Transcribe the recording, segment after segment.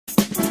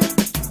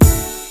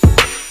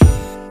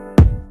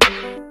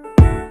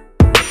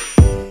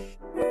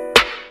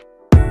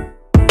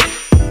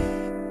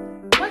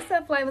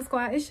up, Flavor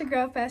Squad? It's your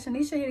girl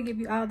Fashionisha here to give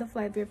you all the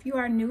flavor. If you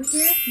are new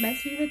here, make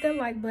sure you hit that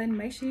like button,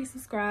 make sure you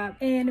subscribe,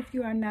 and if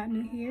you are not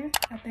new here,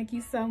 I thank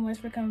you so much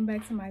for coming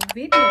back to my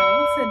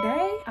video.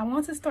 Today I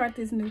want to start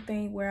this new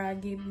thing where I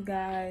give you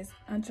guys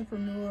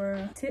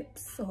entrepreneur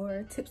tips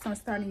or tips on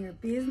starting your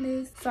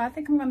business. So I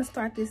think I'm going to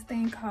start this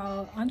thing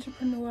called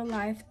Entrepreneur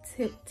Life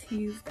Tip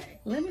Tuesday.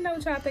 Let me know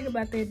what y'all think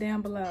about that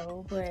down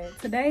below. But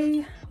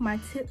today my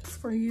tips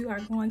for you are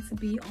going to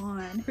be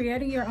on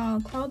creating your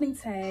own clothing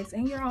tags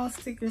and your own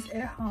stickers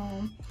at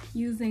home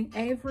using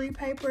Avery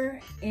paper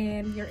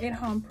and your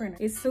at-home printer.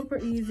 It's super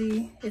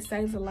easy. It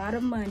saves a lot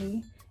of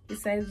money. It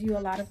saves you a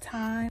lot of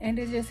time, and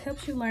it just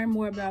helps you learn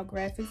more about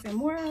graphics and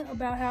more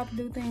about how to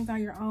do things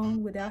on your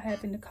own without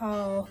having to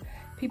call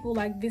people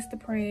like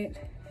Vistaprint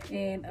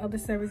and other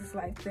services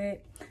like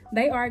that.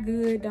 They are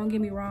good, don't get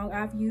me wrong,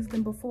 I've used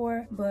them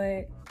before,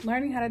 but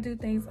learning how to do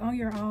things on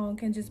your own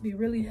can just be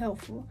really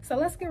helpful. So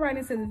let's get right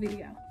into the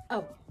video.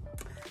 Oh,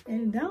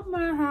 and don't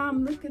mind how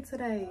I'm looking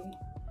today.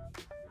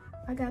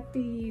 I got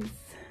these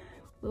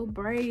little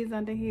braids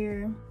under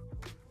here.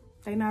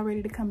 They're not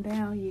ready to come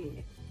down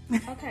yet.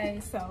 Okay,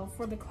 so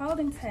for the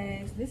clothing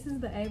tags, this is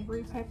the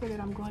Avery paper that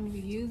I'm going to be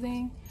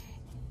using.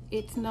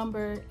 It's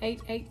number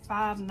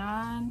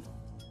 8859,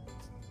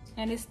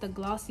 and it's the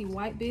glossy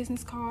white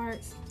business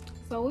cards.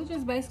 So we're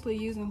just basically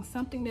using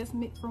something that's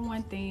meant for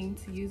one thing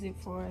to use it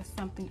for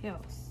something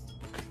else.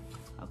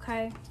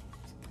 Okay,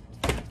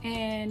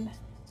 and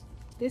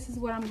this is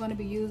what I'm going to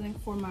be using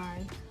for my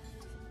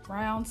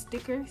round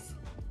stickers.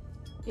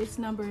 It's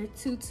number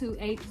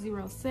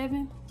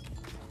 22807.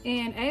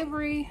 And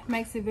Avery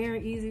makes it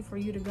very easy for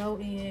you to go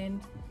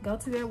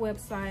to their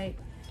website,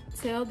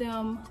 tell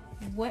them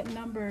what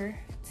number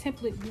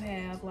template you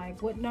have,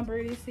 like what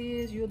number this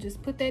is. You'll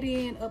just put that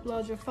in,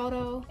 upload your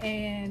photo,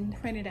 and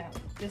print it out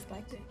just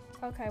like that.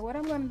 Okay, what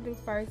I'm going to do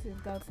first is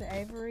go to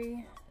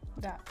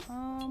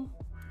avery.com.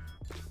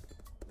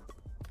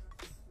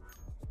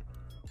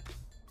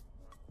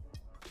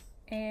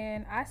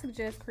 And I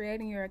suggest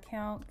creating your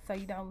account so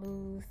you don't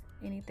lose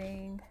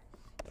anything.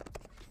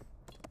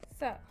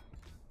 So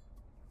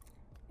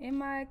in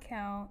my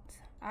account,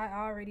 I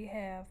already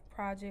have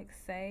projects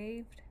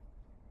saved,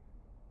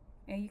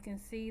 and you can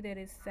see that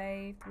it's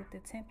saved with the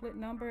template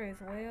number as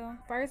well.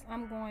 First,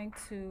 I'm going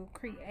to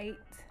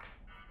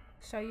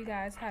show you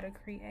guys how to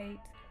create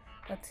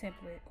a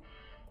template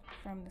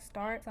from the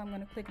start. So I'm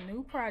going to click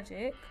New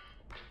Project.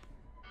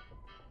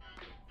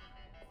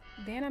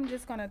 Then I'm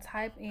just going to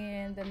type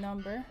in the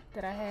number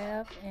that I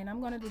have, and I'm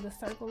going to do the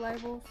circle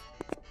labels.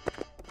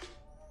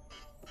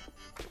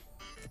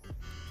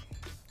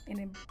 And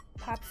it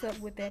pops up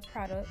with that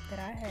product that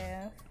I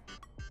have.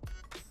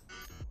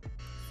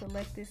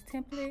 Select this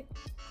template.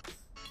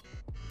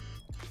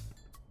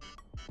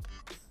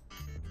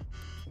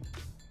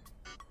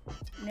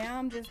 Now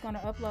I'm just going to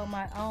upload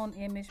my own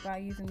image by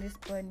using this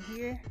button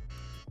here.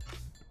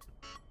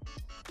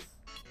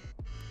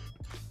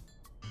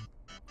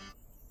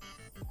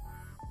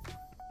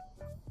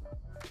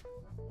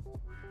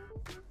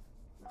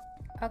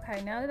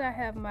 Okay, now that I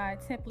have my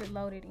template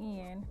loaded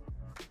in,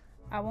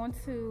 I want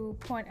to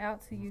point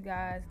out to you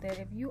guys that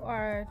if you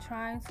are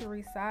trying to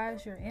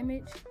resize your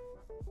image,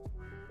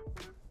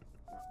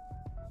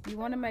 you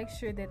want to make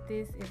sure that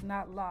this is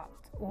not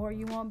locked, or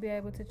you won't be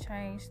able to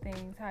change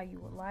things how you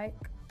would like.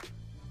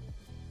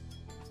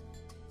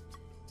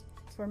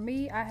 For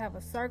me, I have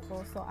a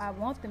circle, so I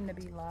want them to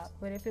be locked,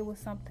 but if it was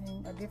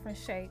something, a different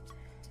shape,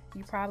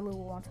 you probably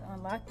will want to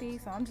unlock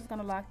these. So I'm just going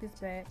to lock this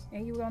back,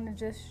 and you're going to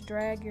just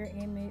drag your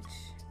image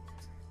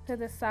to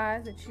the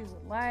size that you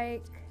would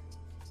like.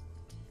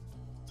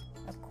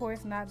 Of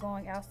course, not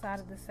going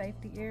outside of the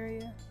safety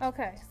area.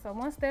 Okay, so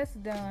once that's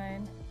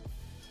done,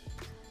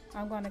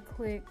 I'm going to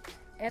click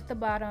at the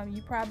bottom.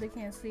 You probably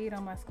can't see it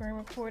on my screen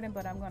recording,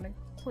 but I'm going to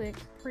click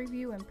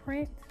preview and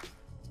print.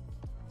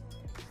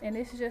 And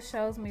this just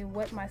shows me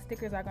what my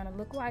stickers are going to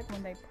look like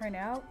when they print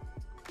out.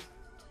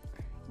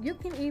 You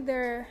can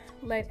either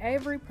let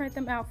Avery print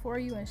them out for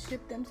you and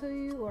ship them to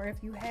you, or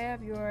if you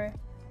have your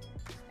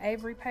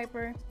Avery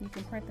paper, you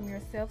can print them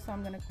yourself. So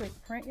I'm going to click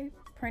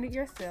print it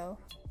yourself.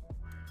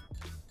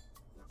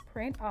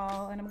 Print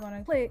all, and I'm going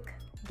to click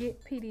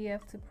get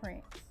PDF to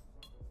print.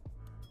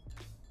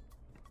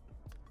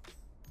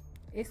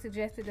 It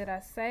suggested that I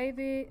save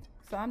it,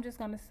 so I'm just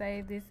going to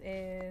save this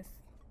as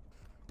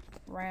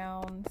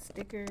round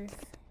stickers.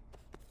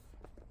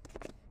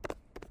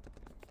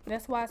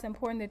 That's why it's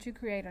important that you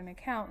create an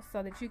account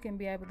so that you can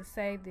be able to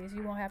save this.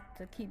 You won't have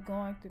to keep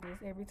going through this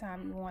every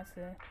time you want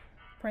to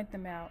print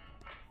them out.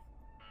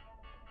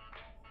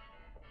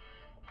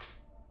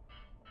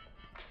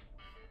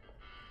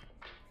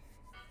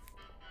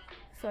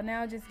 So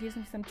now it just gives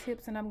me some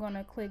tips, and I'm going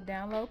to click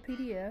download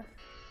PDF,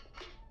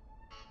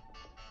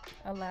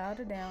 allow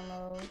to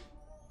download,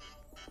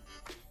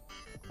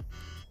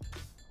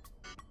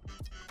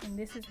 and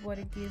this is what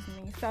it gives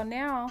me. So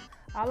now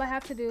all I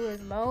have to do is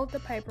load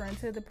the paper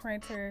into the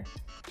printer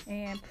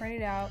and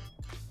print it out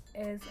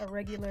as a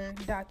regular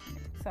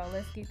document. So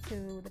let's get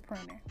to the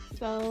printer.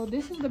 So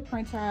this is the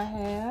printer I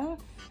have.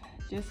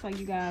 just so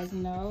you guys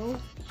know.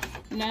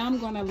 Now I'm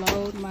gonna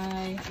load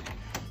my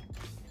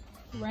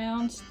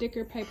round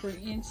sticker paper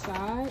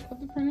inside of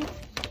the printer.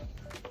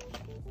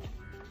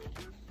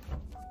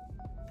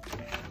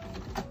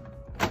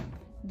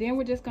 Then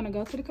we're just gonna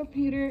go to the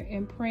computer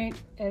and print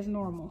as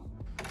normal.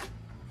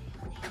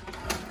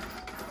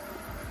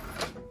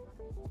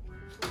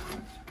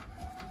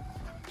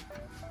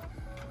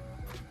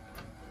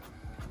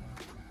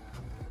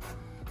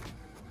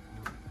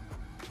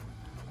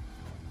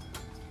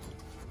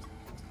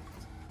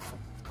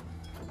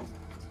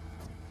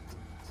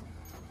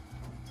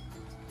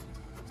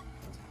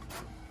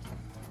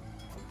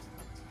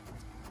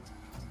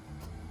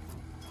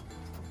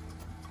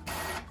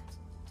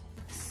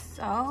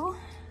 So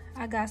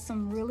I got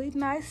some really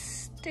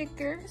nice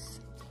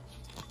stickers.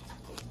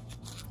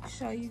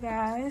 Show you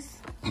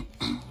guys.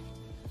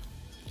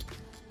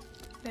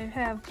 They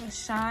have a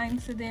shine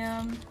to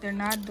them. They're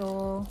not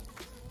dull.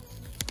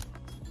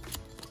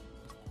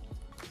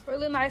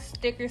 Really nice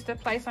stickers to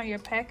place on your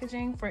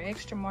packaging for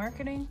extra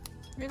marketing.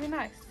 Really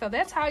nice. So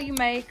that's how you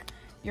make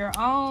your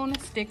own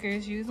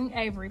stickers using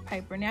Avery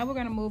paper. Now we're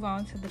gonna move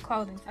on to the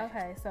clothing.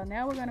 Okay, so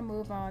now we're gonna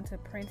move on to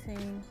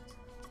printing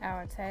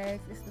our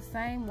tags. It's the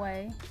same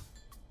way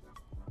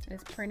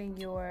as printing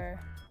your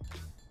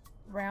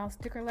round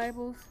sticker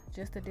labels,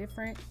 just a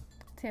different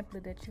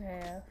template that you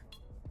have.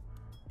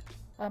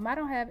 I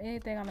don't have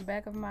anything on the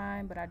back of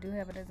mine, but I do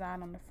have a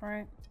design on the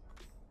front.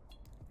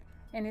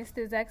 And it's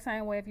the exact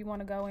same way if you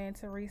want to go in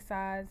to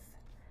resize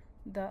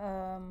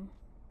the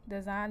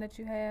design that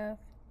you have.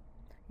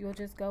 You'll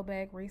just go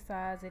back,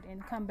 resize it,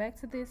 and come back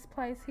to this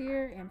place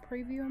here and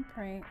preview and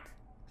print.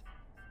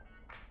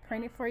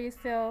 Print it for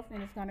yourself,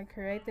 and it's going to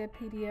create that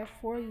PDF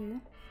for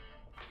you.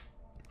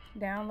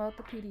 Download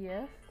the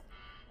PDF,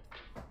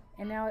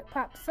 and now it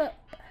pops up.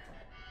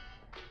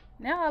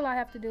 Now all I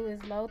have to do is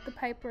load the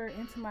paper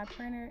into my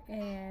printer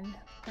and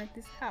print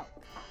this out.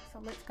 So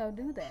let's go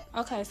do that.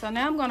 Okay, so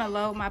now I'm going to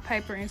load my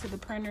paper into the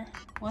printer.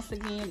 Once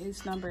again,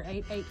 it's number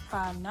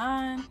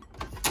 8859.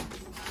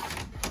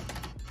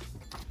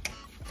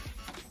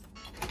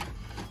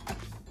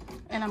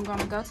 And I'm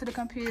gonna go to the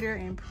computer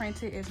and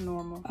print it as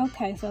normal.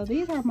 Okay, so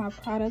these are my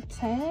product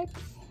tags,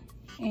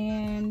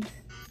 and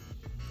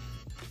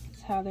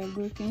that's how they're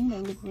looking. They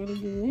look really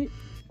good.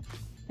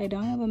 They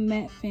don't have a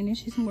matte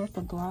finish, it's more of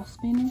a gloss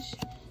finish.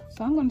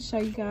 So I'm gonna show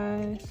you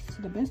guys,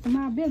 to the best of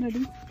my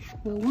ability,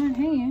 with one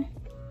hand,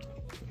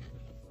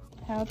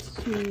 how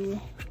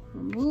to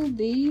remove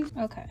these.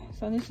 Okay,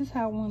 so this is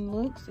how one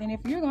looks. And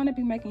if you're gonna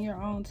be making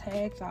your own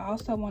tags, I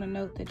also wanna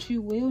note that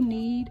you will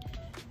need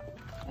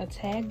a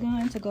tag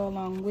gun to go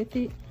along with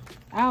it.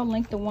 I'll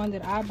link the one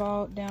that I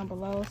bought down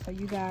below so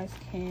you guys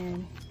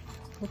can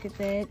look at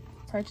that,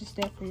 purchase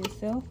that for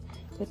yourself.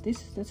 But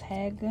this is the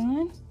tag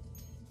gun,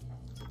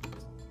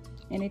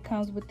 and it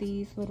comes with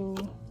these little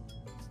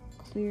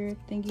clear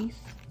thingies.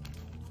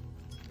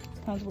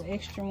 Comes with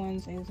extra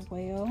ones as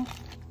well,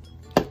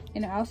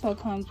 and it also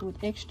comes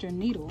with extra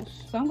needles.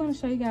 So I'm going to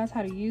show you guys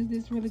how to use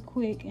this really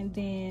quick, and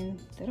then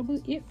that'll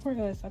be it for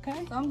us,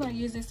 okay? So I'm going to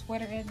use this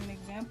sweater as an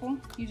example.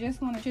 You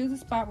just want to choose a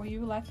spot where you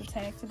would like the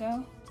tag to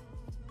go.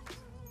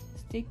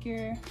 Stick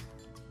your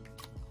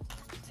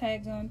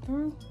tag gun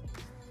through.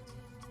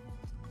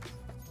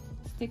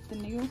 Stick the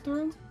needle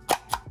through,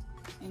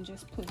 and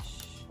just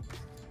push.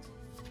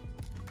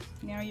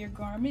 Now your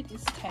garment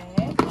is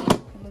tagged.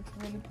 It looks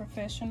really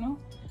professional.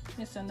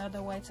 It's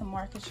another way to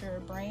market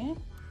your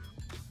brand.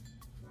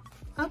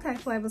 Okay,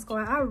 Flavor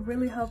Squad, I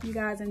really hope you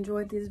guys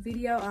enjoyed this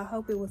video. I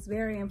hope it was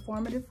very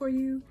informative for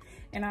you,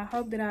 and I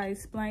hope that I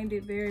explained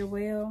it very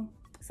well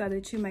so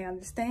that you may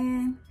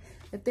understand.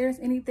 If there's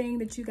anything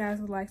that you guys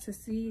would like to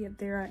see, if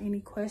there are any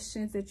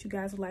questions that you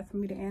guys would like for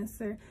me to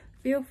answer,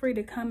 feel free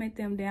to comment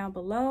them down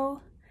below.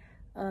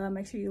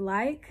 Make sure you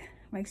like,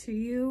 make sure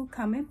you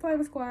comment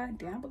Flavor Squad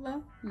down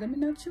below. Let me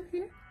know that you're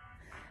here.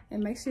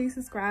 And make sure you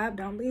subscribe.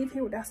 Don't leave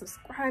here without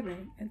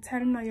subscribing and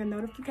turning on your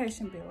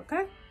notification bell,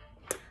 okay?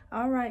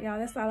 All right, y'all,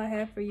 that's all I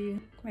have for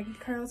you. Make your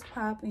curls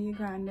pop and your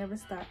grind never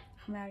stop.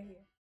 I'm out of here.